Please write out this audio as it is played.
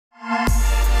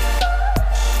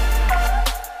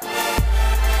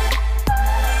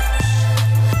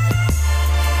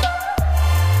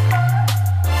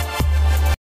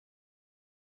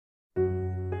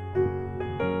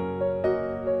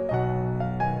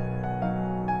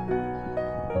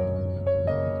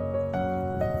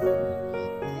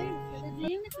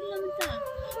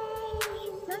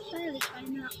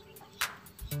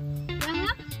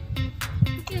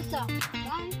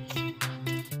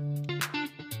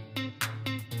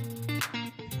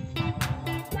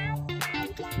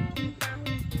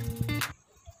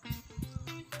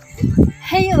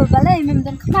balai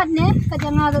memang kemat ne kerja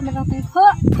ngado memang tengko.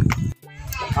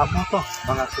 Apa toh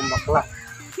bang aku bakla.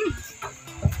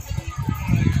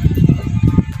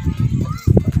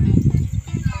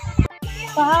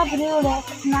 Wah, beliau udah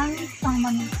senang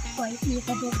sama nih. Wah, ini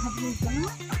kerja habis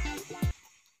banget.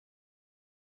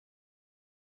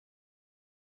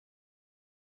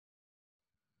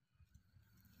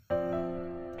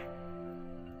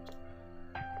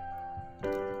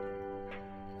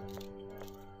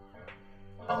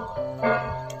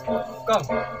 Kang,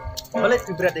 balik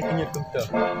tu berat ikan nyut kumta.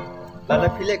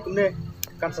 Lada pilih kumne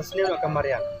kan sasnya nak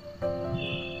kamarian.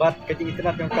 Bat keting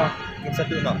internet yang kang in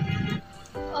satu nak.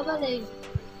 Oh, balai.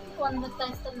 Wan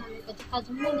betas tenan kerja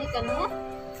kajum ni kan ya.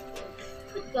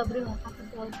 Gabriel akan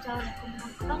belajar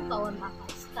orang kawan apa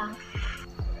stang.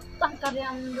 Tangkar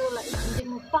yang dulu itu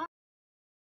mupa.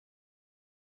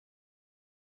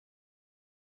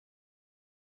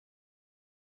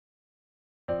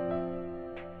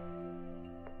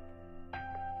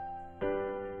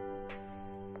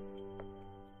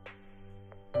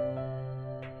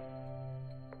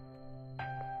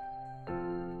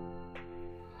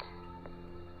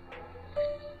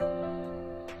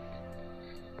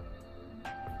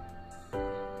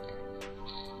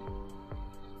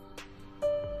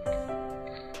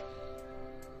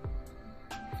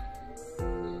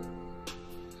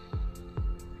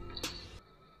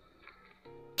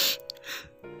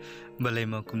 Balai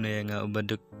mau kum ne nga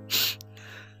ubaduk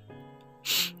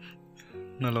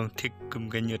nolong tik kum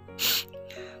ganyut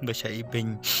baca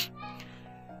ibeng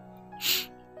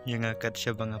yang akat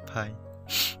syabang apai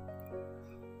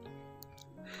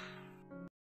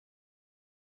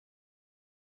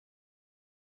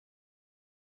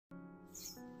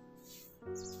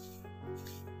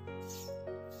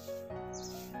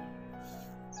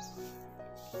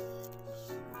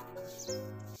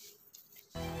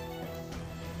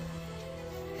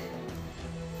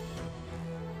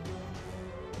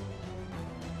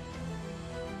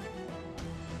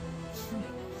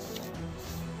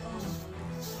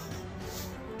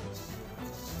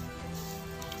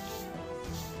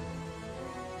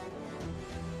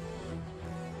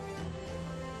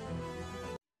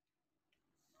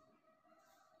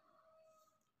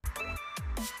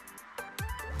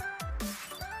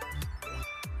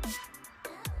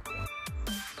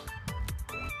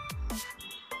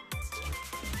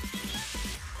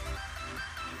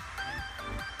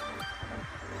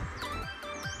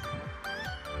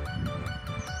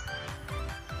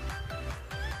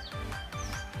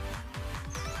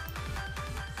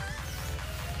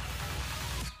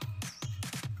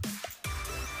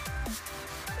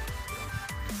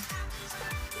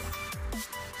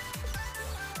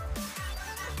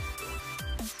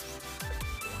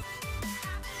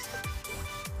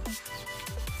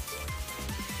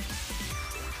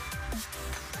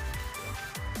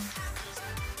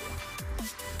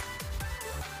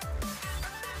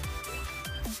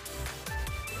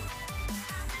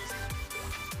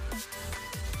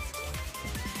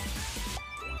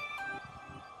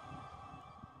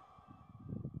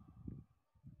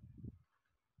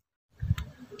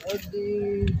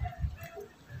Adi.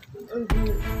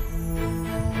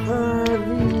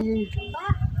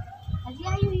 Pak, aji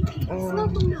ayu ini. Semua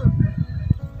tunggu.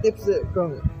 Tips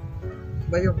kang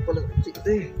bayang kalau cik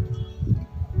teh.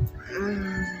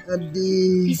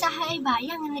 Adi. Bisa hai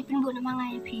bayang yang penbuk nama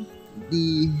ngai pi.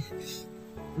 Di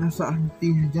nasa anti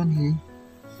aja nih.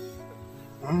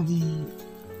 Adi.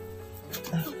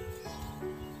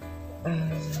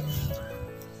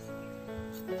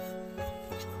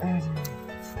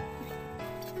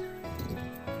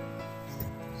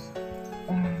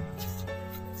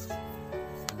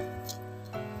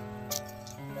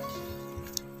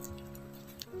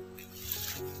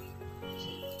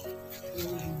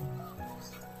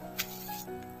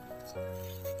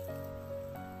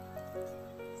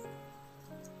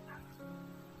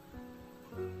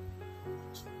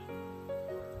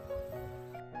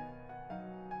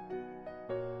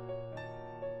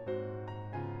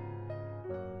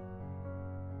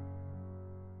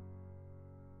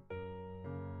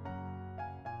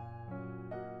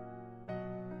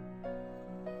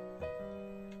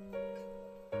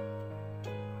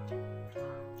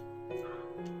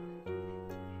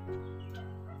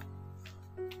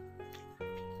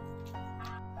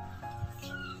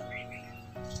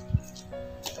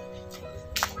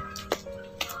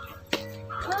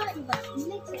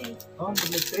 Oh,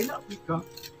 boleh saya nak pika.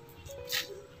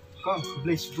 Kau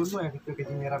boleh sebelum ya kita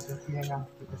kerja merah bersih yang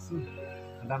kita sih.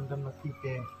 Dalam mesti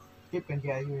ke tip kan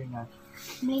dia ayu yang.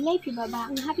 Nilai pi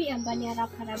baba ngapi yang banyak rap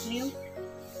harap beliau.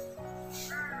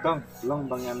 Kau long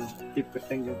bangan tip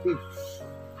keteng jadi.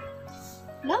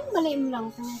 Lang balik ulang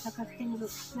tengah takak tengok.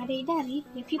 Dari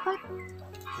ya pipat.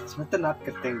 Semata nak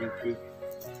keteng jengki.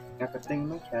 Nak keteng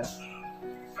macam.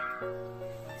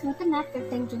 Semata nak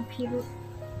keteng jengki ru.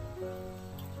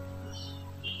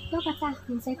 Kau kata,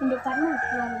 saya kundukan mu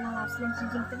keluar malam selam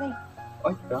sejing terai.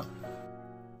 Oh, tak.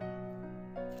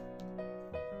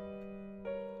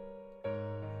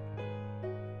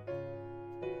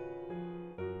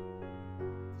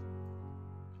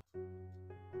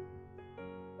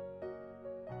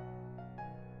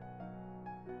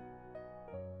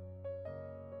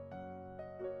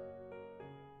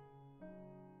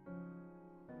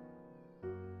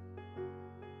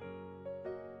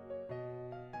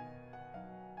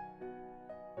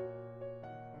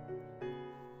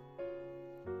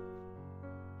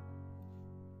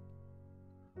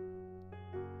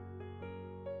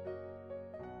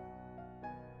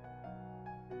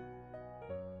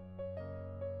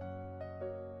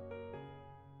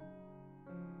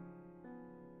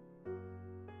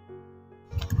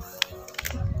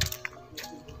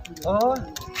 Oh,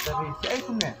 dari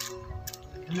Syiem ni.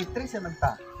 Dimitri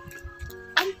sementara.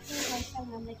 Saya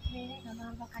sangat lekre,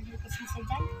 nama bakal dikasih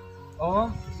saja. Oh,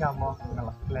 siapa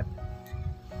ngelak klet.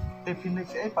 Tapi ni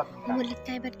Syiem pak. Mulut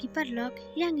kaibat ki paralok,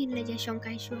 yang in leja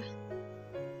syongkai syua.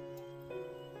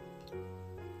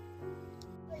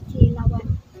 Lawan.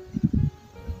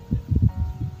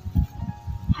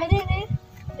 Hai deh,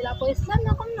 bila po Islam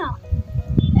na kom na.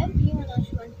 Piyo na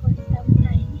syuan po kita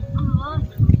mulai.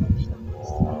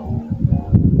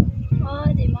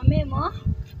 Di mame mo.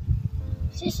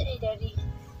 Sisi dari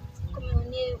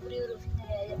komuni uri-uri fitnah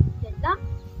ya.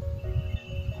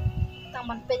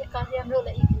 Taman pejakan yang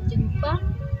rola ikin jempa.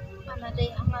 Mana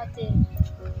day amate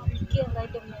mikir lai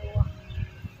dem mewa.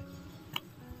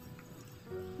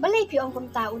 Balai pi ong kum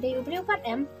tau day ubri upat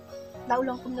em. Lau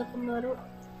long kum ru.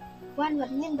 Wan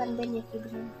warnin ban ben ya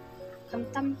kibrin. Kam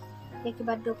tam ya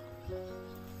kibaduk.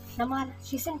 Namar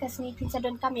sisen kasni pinsa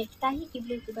don kami kita hi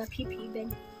kibrin kiba pipi ben.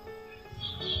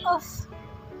 Of,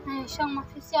 siyang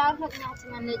mafisiar na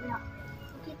natin na.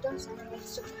 Dito sa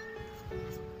resto.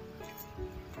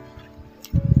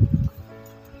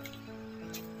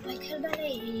 Michael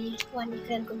balay wan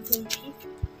ikran kung tunti.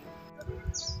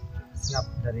 Ngap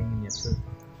dari ni tu.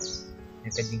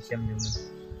 Yang kajing Syiem juga.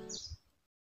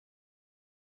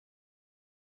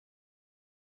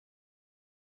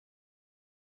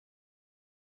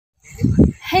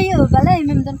 Heyo balay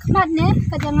memang kemat ne,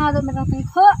 kajang ada merang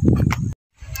tengko.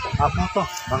 Apa tu?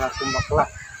 Mengaku bakla.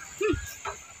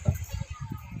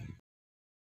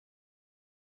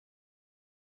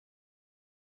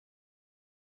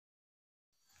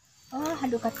 Oh,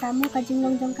 hadu katamu kajing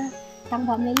long jongka.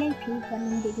 Tangbak meleleh pi kan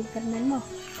mendik kernan mo.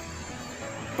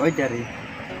 Oh, dari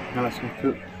ngalas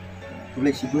untuk.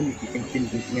 Boleh sibun di kantin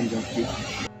dengan jongki.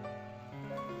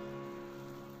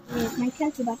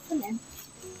 Michael coba pun em.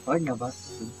 Oh, nyabat.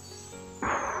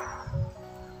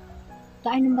 Tak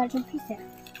ada nombor jongki saya.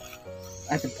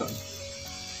 Ada tak?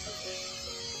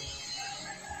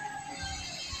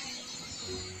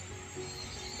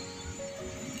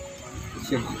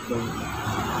 Syiem.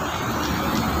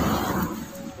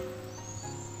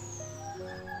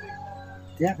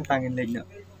 Dia ketangin lagi nak.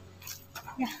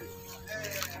 Ya.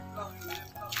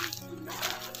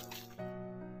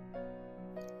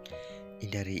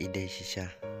 Dari ide sisa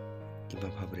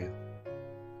ibab habreu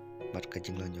mat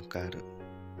kajing lonyo kar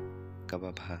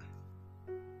kababha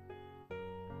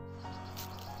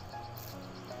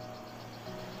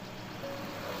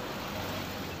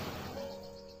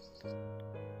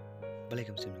balik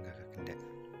kam sim ngaka kende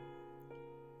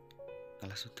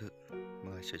ala sutu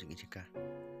mga syojing ijika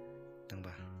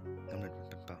tangbah ngamnat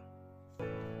penpau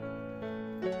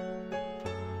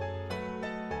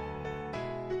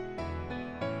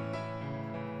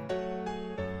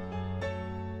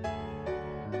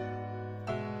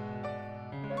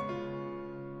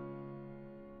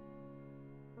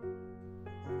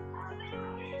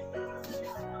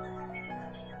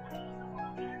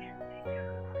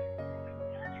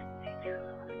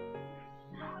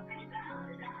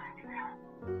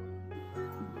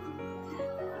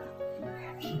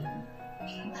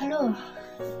Halo,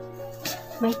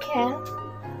 Michael.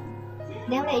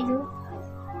 Đéo lại du.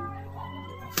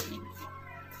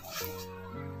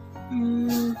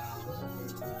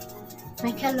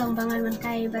 Michael long bangan man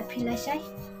kay bat pila say.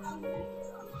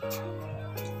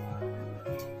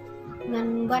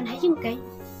 Ngan buan hayung kay.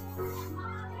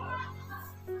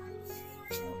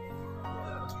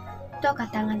 To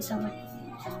katangan sawat.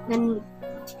 Ngan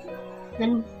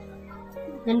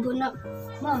buno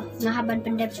mo ngahaban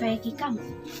pendep soya kikam.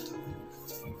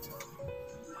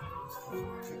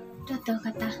 To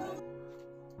kata.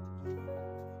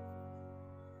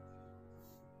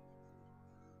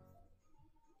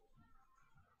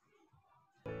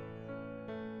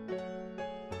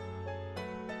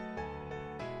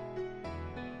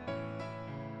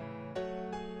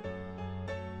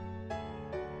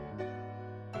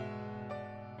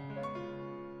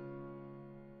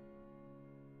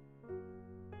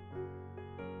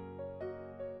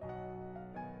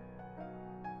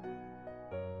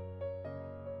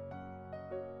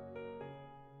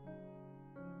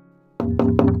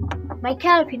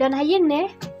 Michael, pidan haying ne.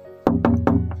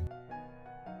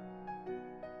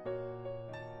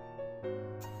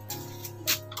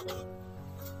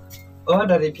 Oh,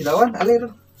 dari Pilawan, alir.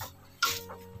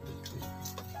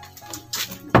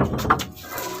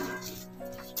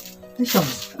 Syiem.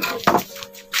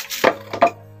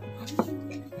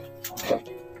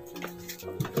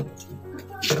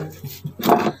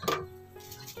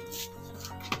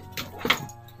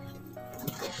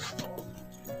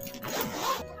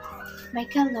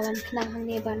 Michael lawan kenang hang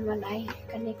neban walai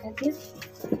kane kadip.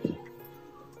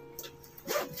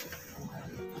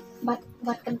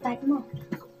 Bat kentai mo.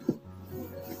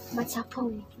 Bat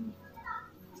sapong ni.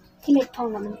 Kilit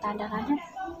pong naman tanda kan.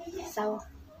 So,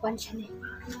 wanshisha ni.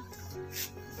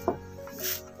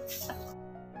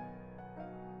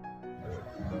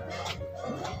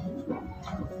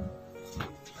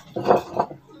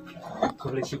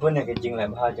 Aku boleh sibuk nak jing lah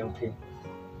bahar jang pi.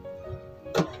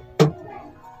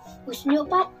 Usnyo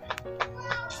pat.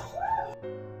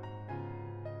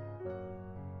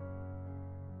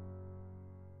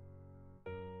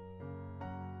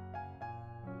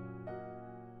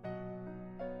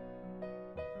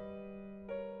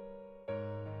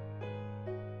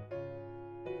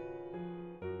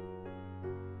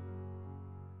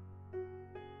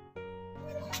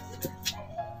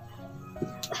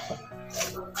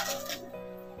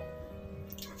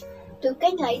 Tu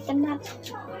cái ngày tân nát.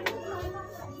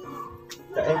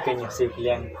 Tak kena si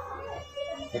pilihan.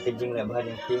 Nak jing lah bahar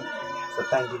jang pi.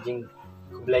 Setang jing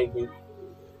kubelai pi.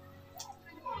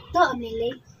 To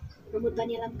amele. Rambut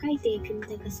bani alam kai te pin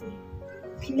te kasi.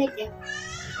 Pinlek ya.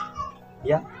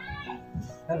 Ya.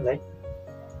 Alright.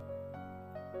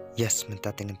 Yes,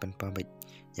 minta dengan penpabit.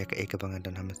 Ya ke kebangan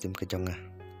dan hamasim ke jongah.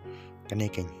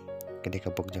 Kane keng, kade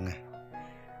kabok jongah.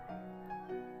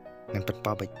 Ngan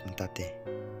penpabit minta te.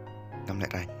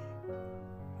 Ngamlet ran.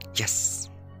 Yes.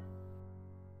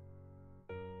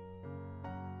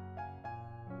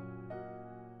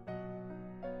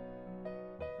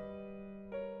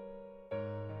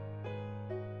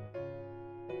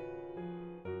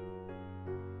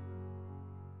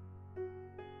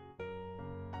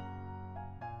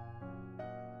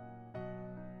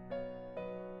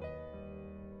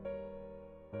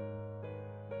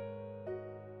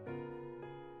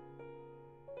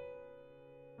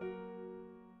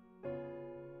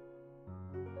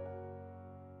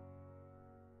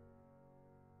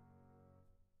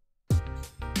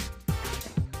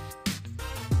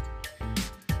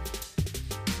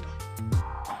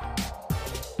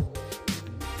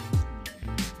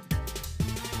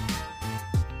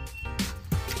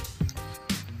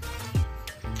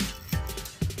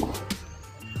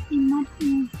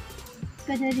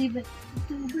 Kadari bet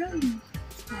tu brown.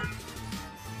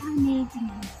 Ani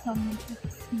tinggal sama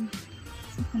kasi.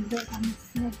 Sekendok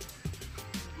amsel.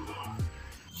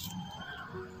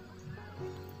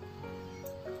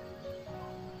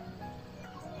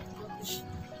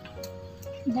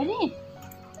 Dari,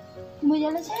 mau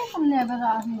jalan saya kamu ni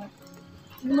berah ni.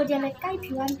 Mau jalan kai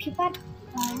piwan pipat.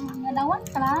 Ngadawan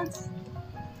kelas.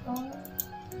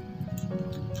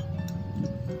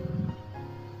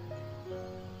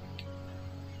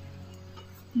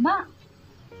 Mak,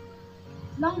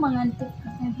 long mengantuk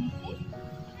katanya Betty.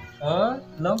 Oh,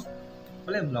 long.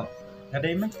 Boleh long.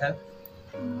 Ada email kan?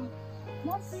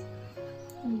 Yes.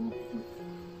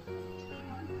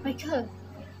 Michael,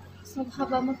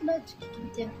 sahabat makna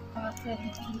kita akan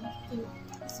itu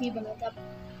si baladap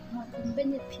makan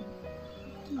banyak pin.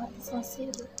 Mati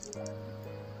sasir.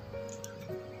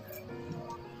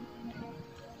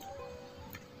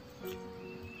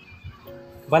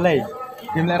 Balai.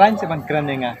 Kim leran seban keran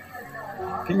yang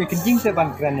Kim kenjing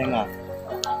seban keran yang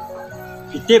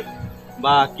Kitip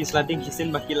ba kislading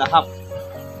kisin ba kilahap.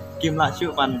 Kim la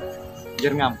syu pan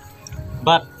jerngam.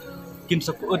 Bat kim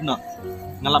sakuud no.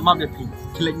 Ngalap map ya pi.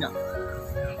 Kileknya.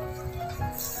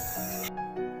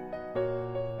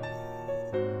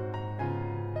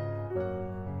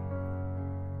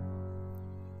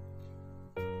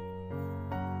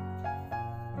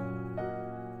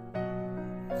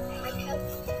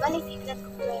 Balik kita ke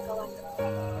kawan.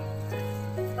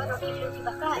 Baroh di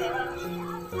bakla ya.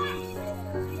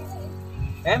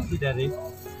 Dari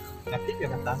aktif ya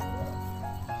kata.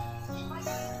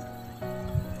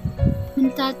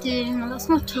 Minta te ngalas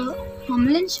moto,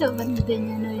 mamlen shoban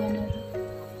benya no yana.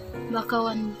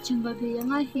 Bakawan cumba be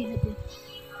yang ahi hade.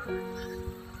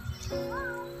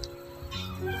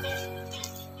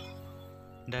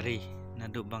 Dari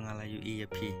naduk bangalayu iya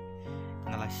pi.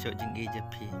 Ngalasyo jing ija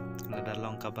pi.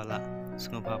 Ngadalong kabala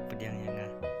sungguh pediang yang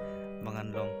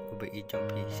bangan long ube ijong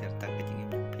pi serta kejing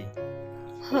ijong pi.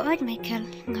 Hoat Michael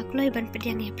ngakloi ban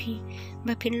pediang yapi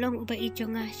bapin long uba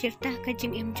ijonga serta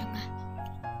kajing em jonga.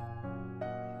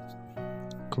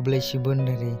 Ku belai sibun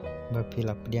dari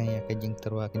bapila pediang ya kajing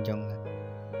terwa kejonga.